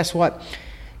 because guess what?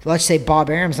 Let's say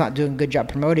Bob Arum's not doing a good job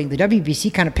promoting. The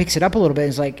WBC kind of picks it up a little bit.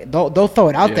 It's like they'll throw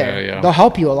it out there. Yeah. They'll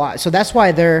help you a lot. So that's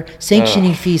why their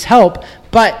sanctioning fees help.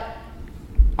 But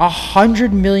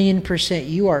 100,000,000%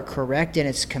 you are correct, and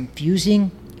it's confusing.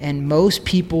 And most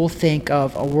people think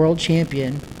of a world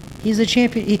champion. He's a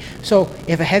champion. So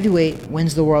if a heavyweight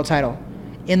wins the world title,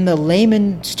 in the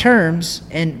layman's terms,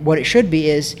 and what it should be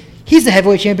is, he's the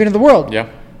heavyweight champion of the world. Yeah.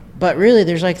 But really,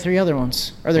 there's like 3 other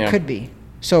ones, or there could be.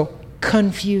 So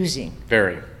confusing.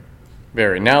 Very,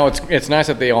 very. Now it's nice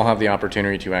that they all have the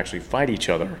opportunity to actually fight each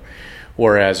other.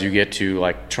 Whereas you get to,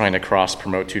 like, trying to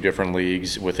cross-promote 2 different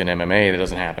leagues within MMA, that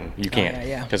doesn't happen. You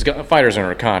can't. Because fighters are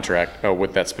under contract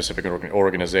with that specific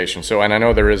organization. So, and I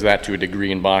know there is that to a degree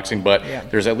in boxing, but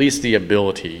there's at least the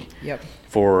ability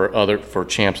for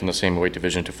champs in the same weight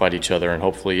division to fight each other, and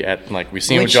hopefully, like we've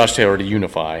seen with Josh Taylor, to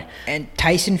unify. And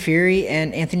Tyson Fury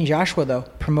and Anthony Joshua, though,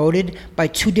 promoted by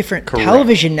 2 different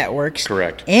television networks.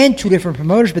 Correct. And 2 different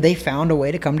promoters, but they found a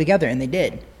way to come together, and they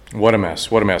did. What a mess.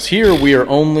 What a mess. Here we are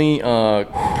only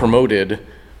promoted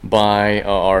by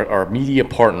our media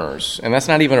partners. And that's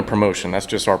not even a promotion. That's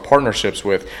just our partnerships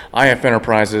with IF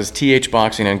Enterprises, TH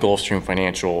Boxing, and Gulfstream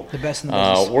Financial. The best in the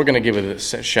business. We're going to give a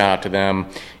shout out to them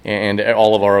and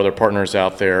all of our other partners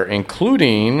out there,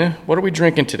 including, what are we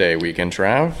drinking today, Weekend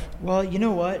Trav? Well, you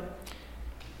know what?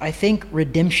 I think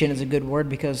redemption is a good word,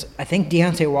 because I think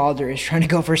Deontay Wilder is trying to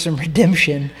go for some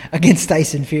redemption against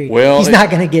Tyson Fury. Well, he's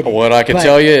not going to get it. What I can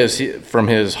tell you is, from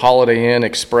his Holiday Inn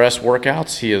Express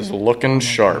workouts, he is looking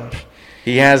sharp.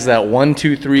 He has that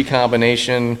 1-2-3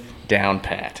 combination down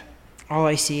pat. All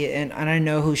I see, and I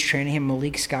know who's training him,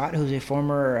 Malik Scott, who's a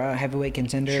former heavyweight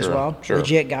contender as well. Sure.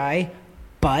 Legit guy.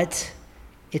 But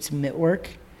it's mitt work.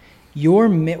 Your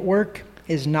mitt work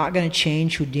is not going to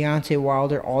change who Deontay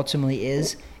Wilder ultimately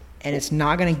is. And it's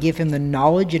not going to give him the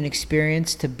knowledge and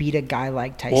experience to beat a guy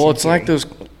like Tyson Fury. Well, it's like those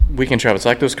Weekend Trav. It's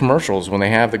like those commercials when they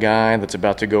have the guy that's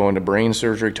about to go into brain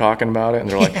surgery talking about it,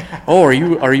 and they're like, "Oh, are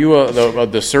you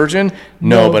the surgeon?"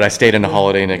 No, but I stayed in the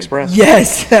Holiday Inn Express.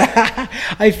 Yes,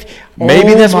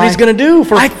 maybe that's what he's going to do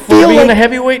for being a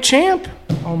heavyweight champ.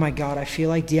 Oh my God, I feel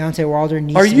like Deontay Wilder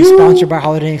needs to be sponsored by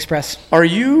Holiday Inn Express. Are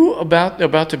you about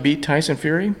to beat Tyson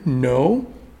Fury? No.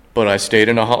 But I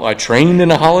trained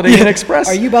in a Holiday Inn Express.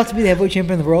 Are you about to be the heavyweight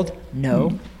champion of the world?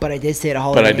 No. But I did stay at a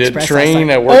Holiday Inn Express. But I did train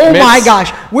at work. Oh my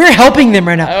gosh. We're helping them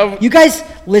right now. You guys,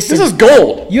 listen. This is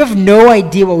gold. You have no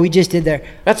idea what we just did there.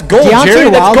 That's gold, Jerry.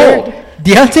 That's gold.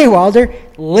 Deontay Wilder,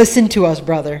 listen to us,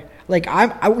 brother. Like,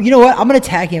 you know what? I'm going to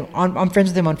tag him. I'm friends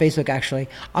with him on Facebook, actually.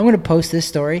 I'm going to post this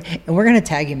story, and we're going to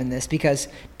tag him in this, because,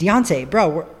 Deontay,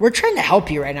 bro, we're trying to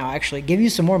help you right now, actually. Give you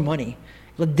some more money.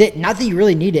 Not that you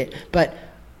really need it, but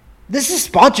this is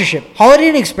sponsorship. Holiday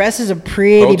Inn Express is a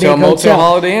pretty big hotel. Motel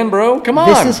Holiday Inn, bro. Come on.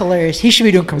 This is hilarious. He should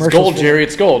be doing commercials. It's gold, Jerry.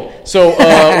 It's gold. So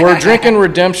we're drinking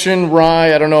Redemption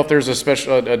Rye. I don't know if there's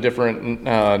a different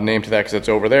name to that, because it's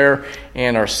over there.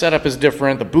 And our setup is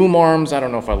different. The boom arms, I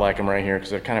don't know if I like them right here, because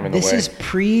they're kind of in the way. This is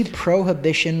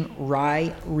pre-prohibition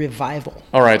rye revival.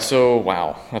 All right. So,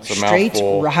 wow. That's a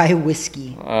mouthful. Straight rye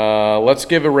whiskey. Let's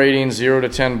give a rating 0 to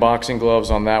 10 boxing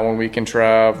gloves on that one. We can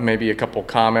Trav, maybe a couple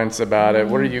comments about it.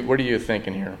 What are you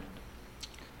thinking here?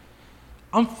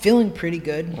 I'm feeling pretty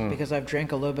good because I've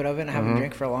drank a little bit of it and I haven't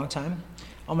drank for a long time.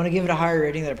 I'm going to give it a higher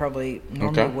rating than I probably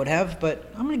normally would have, but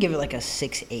I'm going to give it like a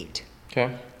 6.8.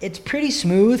 Okay. It's pretty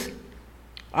smooth.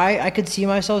 I could see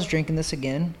myself drinking this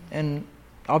again, and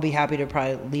I'll be happy to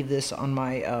probably leave this on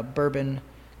my bourbon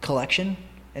collection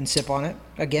and sip on it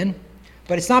again.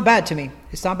 But it's not bad to me.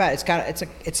 It's not bad.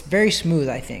 It's very smooth,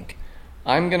 I think.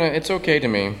 It's okay to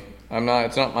me.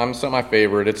 It's not my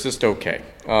favorite. It's just okay.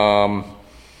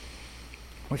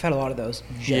 We've had a lot of those.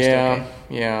 Yeah.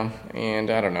 And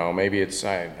I don't know. Maybe I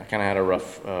kind of had a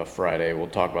rough Friday. We'll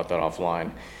talk about that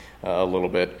offline a little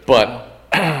bit. But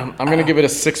I'm going to give it a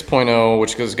 6.0,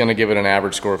 which is going to give it an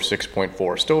average score of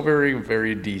 6.4. Still very,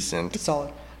 very decent. It's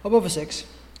solid. Above a 6.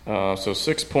 So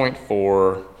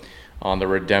 6.4 on the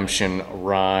Redemption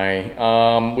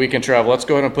Rye. We can travel. Let's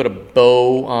go ahead and put a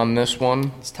bow on this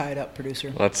one. Let's tie it up,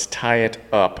 producer. Let's tie it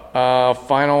up.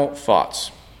 Final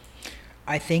thoughts.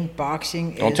 I think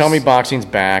boxing Don't tell me boxing's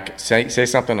back. Say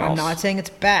something else. I'm not saying it's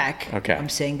back. Okay. I'm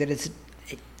saying that it's...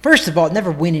 First of all, it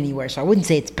never went anywhere, so I wouldn't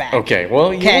say it's back. Okay,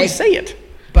 well, you always say it.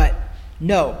 But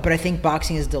I think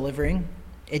boxing is delivering.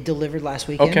 It delivered last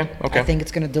weekend. Okay. I think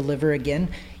it's going to deliver again.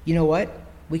 You know what?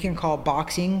 We can call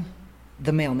boxing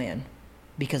the mailman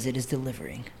because it is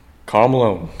delivering. Karl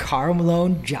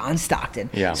Malone, John Stockton.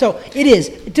 Yeah. So it is.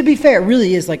 To be fair, it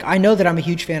really is. Like, I know that I'm a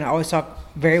huge fan. I always talk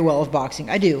very well of boxing.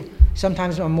 I do.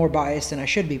 Sometimes I'm more biased than I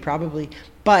should be, probably.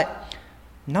 But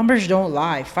numbers don't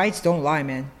lie. Fights don't lie,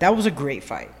 man. That was a great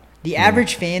fight. The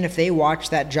average fan, if they watch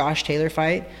that Josh Taylor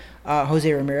fight,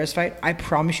 Jose Ramirez fight, I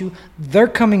promise you, they're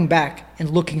coming back and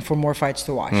looking for more fights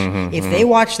to watch. If they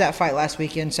watched that fight last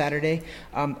weekend, Saturday,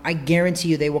 I guarantee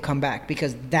you they will come back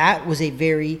because that was a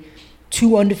very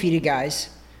two undefeated guys,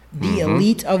 the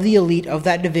elite of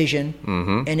that division,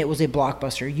 and it was a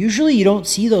blockbuster. Usually you don't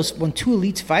see those when two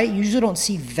elites fight. You usually don't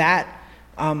see that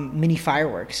many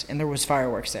fireworks, and there was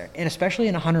fireworks there, and especially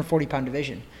in a 140-pound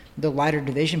division, the lighter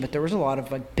division. But there was a lot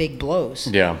of like big blows.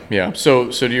 Yeah.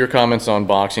 So to your comments on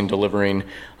boxing delivering,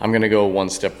 I'm going to go one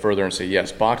step further and say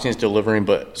yes, boxing is delivering,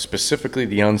 but specifically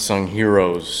the unsung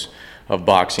heroes of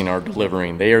boxing are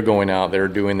delivering. They are going out, they're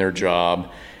doing their job.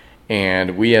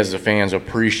 And we as the fans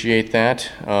appreciate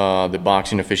that. The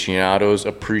boxing aficionados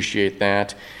appreciate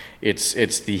that.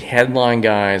 It's the headline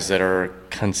guys that are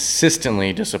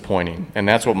consistently disappointing. And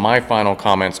that's what my final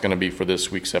comment's going to be for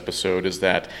this week's episode is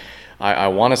that I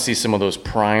want to see some of those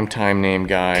prime time name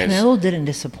guys Canelo didn't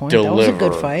disappoint. deliver. That was a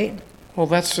good fight. Well,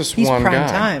 that's just He's one prime guy.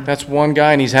 time. That's one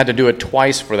guy, and he's had to do it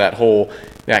twice for that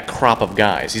crop of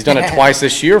guys. He's done it twice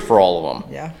this year for all of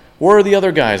them. Yeah. Where are the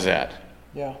other guys at?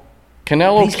 Yeah.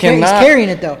 Canelo He's cannot. carrying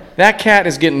it though. That cat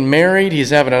is getting married. He's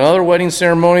having another wedding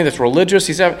ceremony that's religious.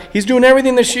 He's doing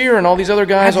everything this year, and all these other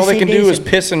guys, all they can do is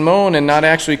piss and moan and not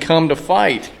actually come to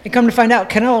fight. And come to find out,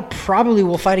 Canelo probably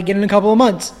will fight again in a couple of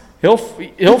months. He'll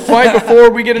fight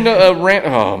before we get into a rant.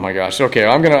 Oh my gosh. Okay,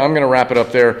 I'm gonna wrap it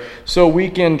up there. So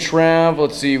Weekend Trav.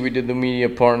 Let's see. We did the media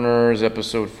partners,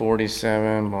 episode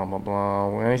 47. Blah blah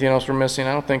blah. Anything else we're missing?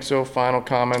 I don't think so. Final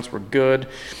comments. We're good.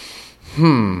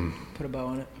 Put a bow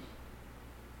on it.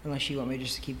 Unless you want me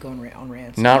just to keep going on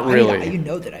rants. Not really. I mean, you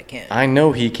know that I can. I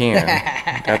know he can.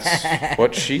 That's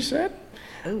what she said.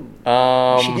 Ooh,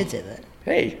 she did say that.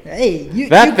 Hey, you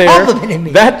complimented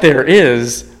me. That there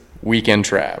is Weekend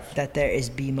Trav. That there is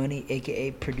B Money,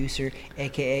 a.k.a. producer,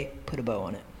 a.k.a. put a bow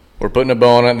on it. We're putting a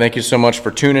bow on it. Thank you so much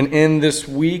for tuning in this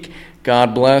week.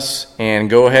 God bless. And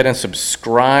go ahead and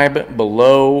subscribe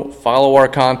below. Follow our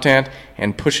content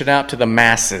and push it out to the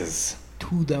masses.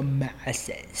 To the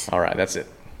masses. All right, that's it.